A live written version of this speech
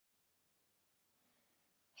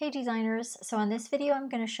Hey designers, so in this video I'm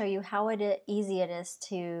going to show you how easy it is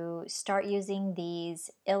to start using these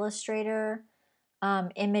Illustrator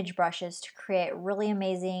image brushes to create really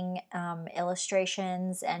amazing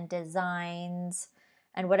illustrations and designs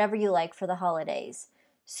and whatever you like for the holidays.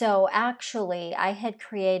 So actually I had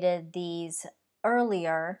created these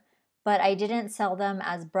earlier, but I didn't sell them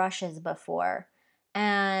as brushes before.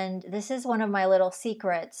 And this is one of my little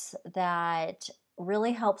secrets that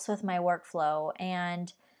really helps with my workflow.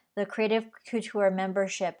 And the Creative Couture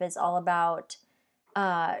membership is all about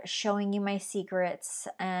showing you my secrets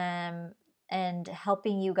and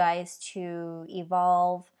helping you guys to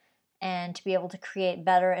evolve and to be able to create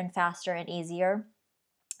better and faster and easier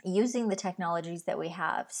using the technologies that we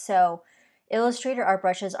have. So Illustrator Art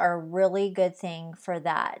Brushes are a really good thing for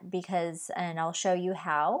that and I'll show you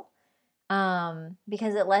how.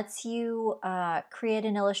 Because it lets you create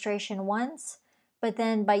an illustration once, but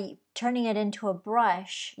then by turning it into a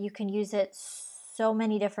brush, you can use it so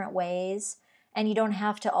many different ways, and you don't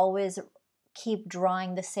have to always keep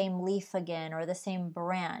drawing the same leaf again or the same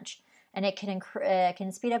branch, and it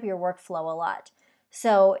can speed up your workflow a lot.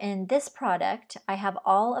 So in this product, I have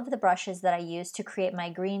all of the brushes that I use to create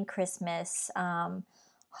my green Christmas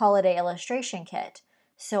holiday illustration kit.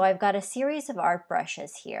 So I've got a series of art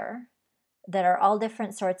brushes here that are all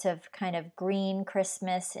different sorts of kind of green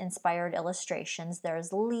Christmas inspired illustrations.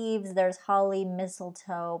 There's leaves, there's holly,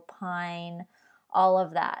 mistletoe, pine, all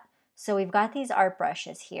of that. So we've got these art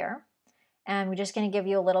brushes here, and we're just going to give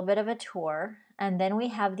you a little bit of a tour. And then we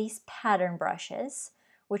have these pattern brushes,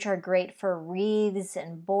 which are great for wreaths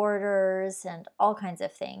and borders and all kinds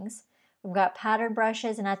of things. We've got pattern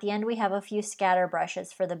brushes, and at the end we have a few scatter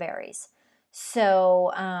brushes for the berries.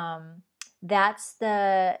 So that's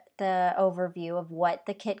the overview of what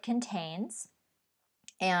the kit contains.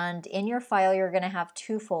 And in your file, you're going to have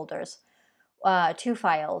two folders, two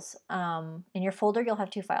files. In your folder, you'll have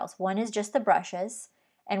two files. One is just the brushes,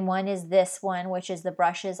 and one is this one, which is the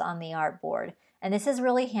brushes on the artboard. And this is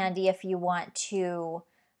really handy if you want to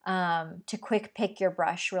quick pick your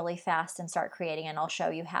brush really fast and start creating, and I'll show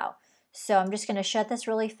you how. So I'm just going to shut this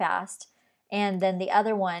really fast. And then the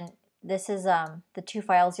other one, this is the two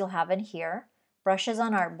files you'll have in here. Brushes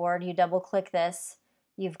on artboard, you double click this,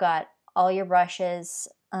 you've got all your brushes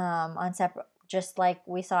on separate, just like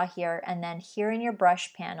we saw here. And then here in your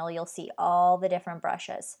brush panel, you'll see all the different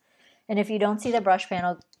brushes. And if you don't see the brush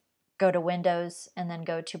panel, go to Windows and then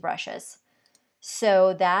go to Brushes.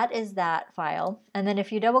 So that is that file. And then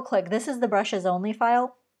if you double click, this is the brushes only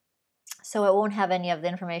file. So it won't have any of the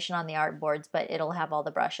information on the artboards, but it'll have all the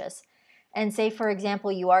brushes. And say, for example,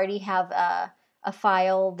 you already have a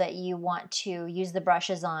file that you want to use the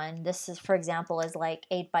brushes on. This is, for example, is like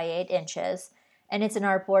 8 by 8 inches. And it's an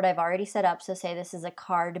artboard I've already set up. So say this is a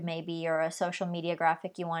card maybe or a social media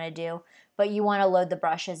graphic you want to do, but you want to load the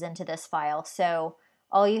brushes into this file. So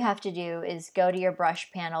all you have to do is go to your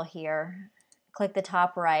brush panel here, click the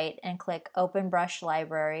top right and click Open Brush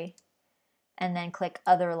Library, and then click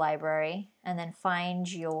Other Library, and then find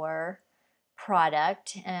your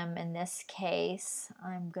product. In this case,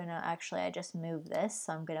 I just moved this,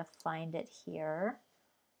 so I'm gonna find it here.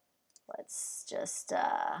 Let's just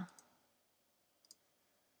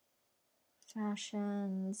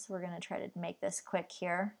fashions. We're gonna try to make this quick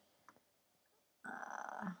here.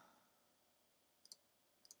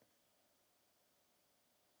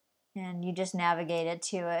 And you just navigated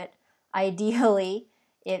to it. Ideally,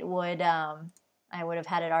 it would I would have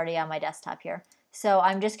had it already on my desktop here. So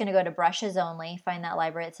I'm just going to go to Brushes Only, find that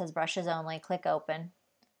library. It says Brushes Only, click Open.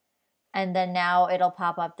 And then now it'll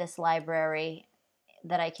pop up this library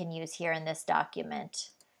that I can use here in this document.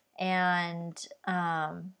 And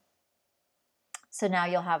so now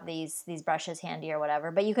you'll have these brushes handy or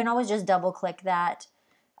whatever. But you can always just double click that,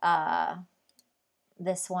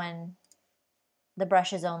 this one, the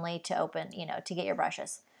Brushes Only, to open, to get your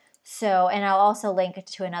brushes. So, and I'll also link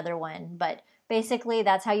to another one, but basically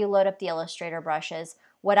that's how you load up the Illustrator brushes.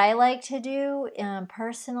 What I like to do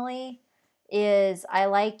personally is I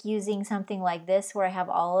like using something like this where I have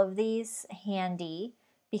all of these handy,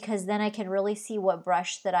 because then I can really see what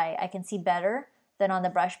brush that I can see better than on the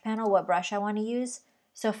brush panel what brush I want to use.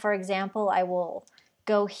 So for example, I will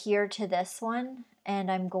go here to this one and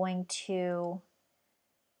I'm going to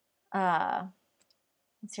let's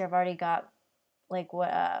see, I've already got like what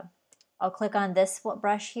I'll click on this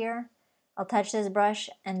brush here. I'll touch this brush,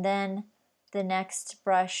 and then the next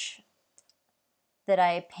brush that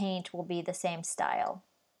I paint will be the same style.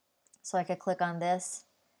 So I could click on this,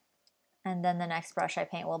 and then the next brush I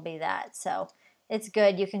paint will be that. So it's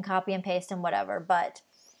good. You can copy and paste and whatever, but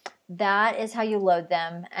that is how you load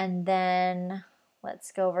them. And then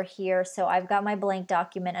let's go over here. So I've got my blank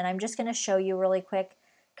document, and I'm just going to show you really quick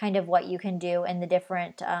kind of what you can do and the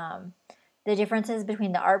differences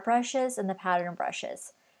between the art brushes and the pattern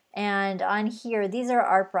brushes. And on here, these are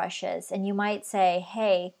art brushes, and you might say,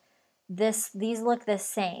 hey, these look the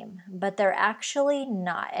same, but they're actually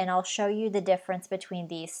not, and I'll show you the difference between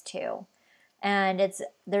these two. And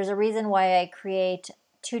there's a reason why I create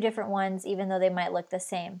two different ones even though they might look the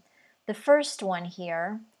same. The first one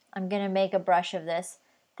here, I'm going to make a brush of this.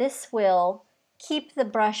 This will keep the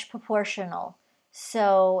brush proportional.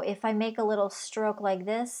 So if I make a little stroke like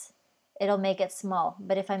this, it'll make it small.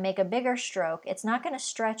 But if I make a bigger stroke, it's not going to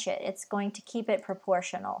stretch it. It's going to keep it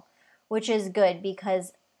proportional, which is good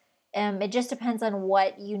because it just depends on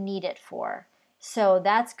what you need it for. So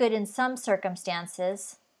that's good in some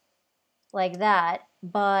circumstances like that,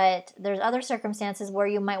 but there's other circumstances where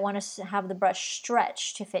you might want to have the brush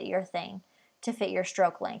stretch to fit your thing, to fit your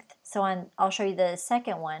stroke length. So I'll show you the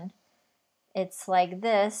second one. It's like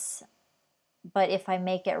this, but if I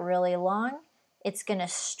make it really long, it's going to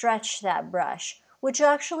stretch that brush, which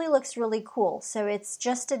actually looks really cool. So it's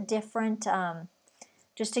just a different,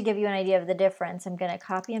 just to give you an idea of the difference, I'm going to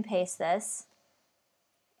copy and paste this.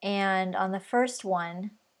 And on the first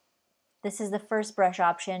one, this is the first brush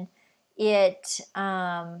option, it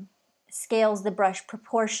scales the brush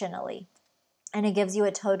proportionally. And it gives you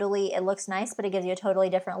a totally, it looks nice, but it gives you a totally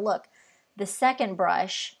different look. The second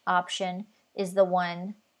brush option is the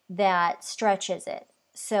one that stretches it.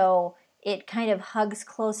 So it kind of hugs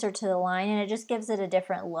closer to the line and it just gives it a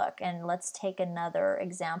different look. And let's take another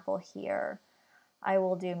example here. I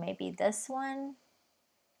will do maybe this one.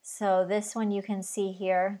 So this one you can see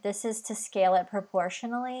here, this is to scale it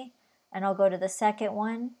proportionally. And I'll go to the second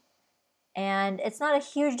one. And it's not a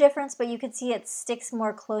huge difference, but you can see it sticks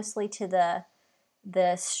more closely to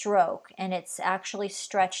the stroke, and it's actually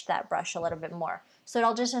stretched that brush a little bit more. So it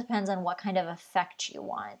all just depends on what kind of effect you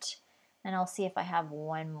want. And I'll see if I have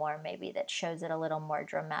one more maybe that shows it a little more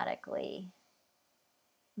dramatically.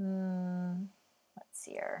 Let's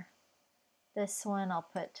see here. This one I'll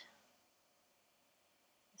put,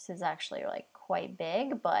 this is actually like quite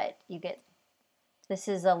big, but you get, this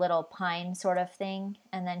is a little pine sort of thing.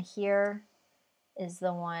 And then here is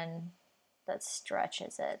the one that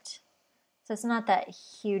stretches it. So it's not that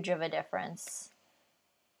huge of a difference,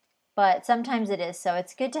 but sometimes it is. So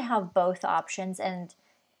it's good to have both options, and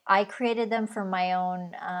I created them for my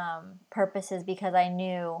own purposes because I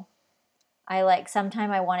knew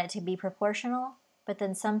sometimes I want it to be proportional, but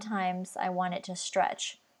then sometimes I want it to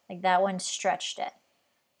stretch. Like that one stretched it.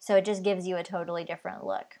 So it just gives you a totally different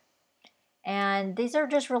look. And these are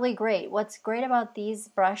just really great. What's great about these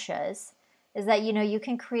brushes is that, you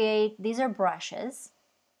can create, these are brushes.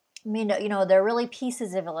 I mean, they're really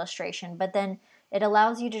pieces of illustration, but then it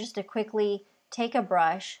allows you to quickly take a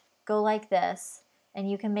brush, go like this, and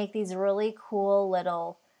you can make these really cool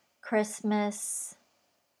little Christmas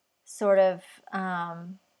sort of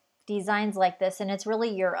designs like this, and it's really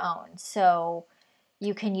your own. So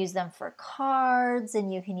you can use them for cards,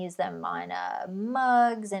 and you can use them on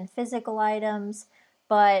mugs and physical items,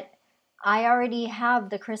 but I already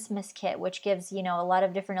have the Christmas kit, which gives, a lot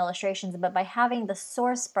of different illustrations, but by having the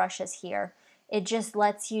source brushes here, it just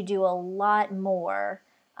lets you do a lot more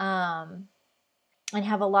and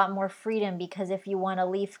have a lot more freedom, because if you want a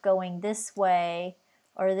leaf going this way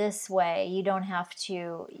or this way, you don't have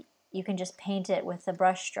to, you can just paint it with the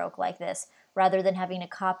brush stroke like this, rather than having to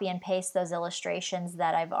copy and paste those illustrations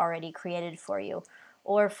that I've already created for you.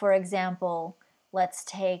 Or for example, let's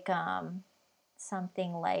take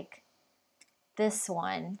something like this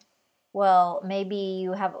one. Well, maybe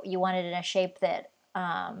you want it in a shape that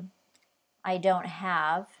I don't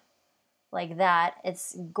have, like that.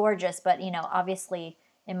 It's gorgeous, but obviously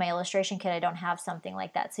in my illustration kit I don't have something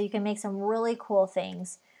like that. So you can make some really cool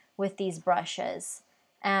things with these brushes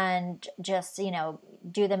and just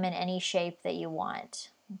do them in any shape that you want.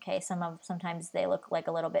 Okay, sometimes they look like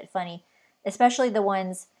a little bit funny, especially the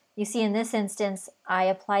ones you see in this instance. I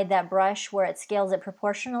applied that brush where it scales it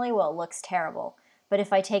proportionally. Well, it looks terrible. But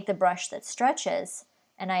if I take the brush that stretches,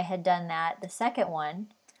 and I had done that, the second one,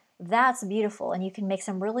 that's beautiful, and you can make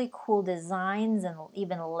some really cool designs and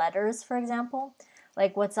even letters, for example.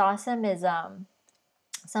 Like what's awesome is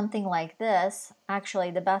something like this.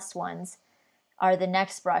 Actually, the best ones are the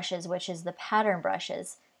next brushes, which is the pattern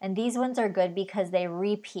brushes. And these ones are good because they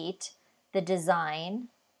repeat the design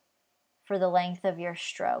for the length of your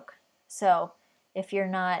stroke. So if you're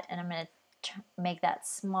not, and I'm going to make that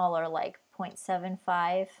smaller, like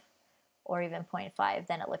 0.75 or even 0.5,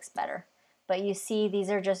 then it looks better. But you see, these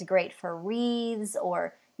are just great for wreaths,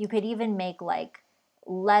 or you could even make like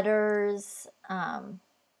letters,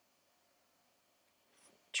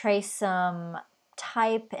 trace some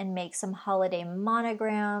type and make some holiday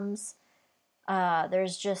monograms.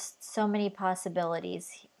 There's just so many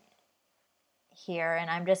possibilities here, and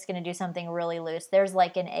I'm just going to do something really loose. There's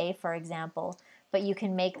like an A, for example, but you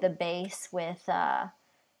can make the base with a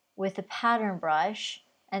pattern brush,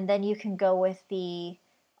 and then you can go with the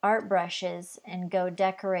art brushes and go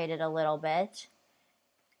decorate it a little bit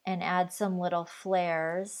and add some little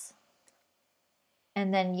flares,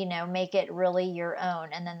 and then, you know, make it really your own.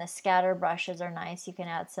 And then the scatter brushes are nice, you can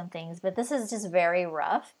add some things, but this is just very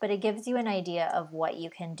rough, but it gives you an idea of what you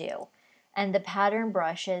can do. And the pattern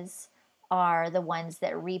brushes are the ones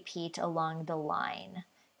that repeat along the line.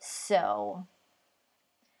 So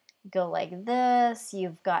go like this.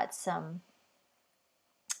 You've got some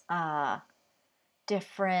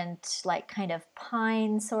different like kind of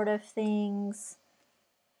pine sort of things,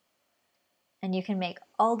 and you can make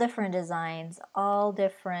all different designs, all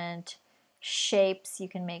different shapes. You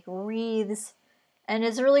can make wreaths, and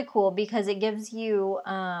it's really cool because it gives you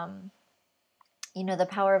you know, the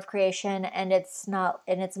power of creation, and it's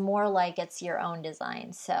more like it's your own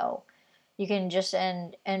design. So you can just,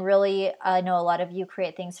 and really, I know a lot of you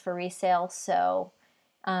create things for resale, so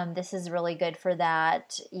this is really good for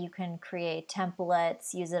that. You can create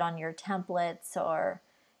templates, use it on your templates or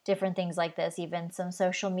different things like this, even some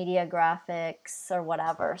social media graphics or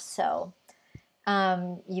whatever. So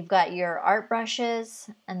you've got your art brushes,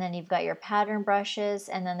 and then you've got your pattern brushes,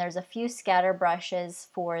 and then there's a few scatter brushes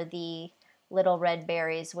for the little red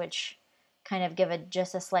berries, which kind of give it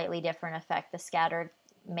just a slightly different effect. The scattered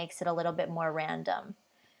makes it a little bit more random.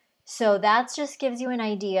 So that just gives you an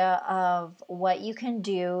idea of what you can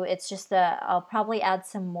do. It's just I'll probably add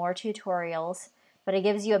some more tutorials, but it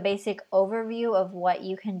gives you a basic overview of what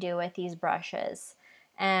you can do with these brushes.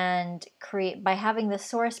 And create, by having the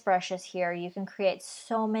source brushes here, you can create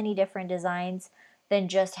so many different designs than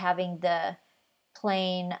just having the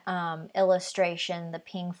plain illustration, the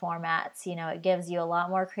ping formats. You know, it gives you a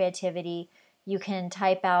lot more creativity. You can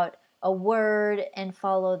type out a word and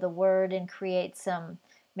follow the word and create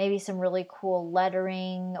maybe some really cool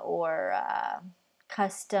lettering or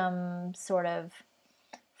custom sort of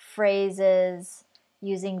phrases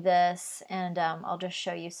using this. And I'll just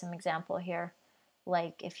show you some example here.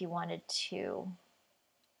 Like if you wanted to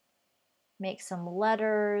make some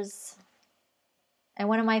letters. And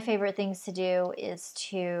one of my favorite things to do is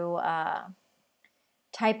to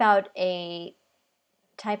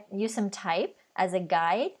use some type as a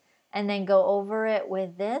guide, and then go over it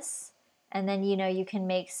with this, and then, you know, you can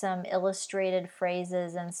make some illustrated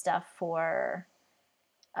phrases and stuff for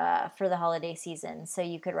the holiday season. So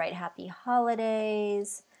you could write happy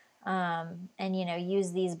holidays, and, you know,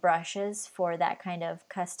 use these brushes for that kind of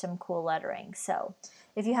custom cool lettering. So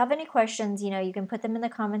if you have any questions, you know, you can put them in the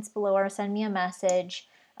comments below or send me a message.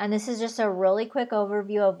 And this is just a really quick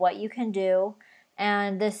overview of what you can do.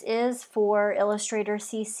 And this is for Illustrator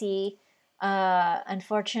CC.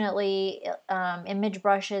 Unfortunately, image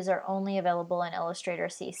brushes are only available in Illustrator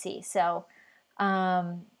CC. So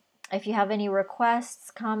if you have any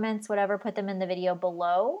requests, comments, whatever, put them in the video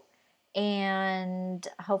below. And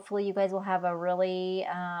hopefully you guys will have a really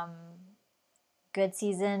good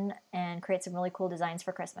season and create some really cool designs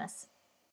for Christmas.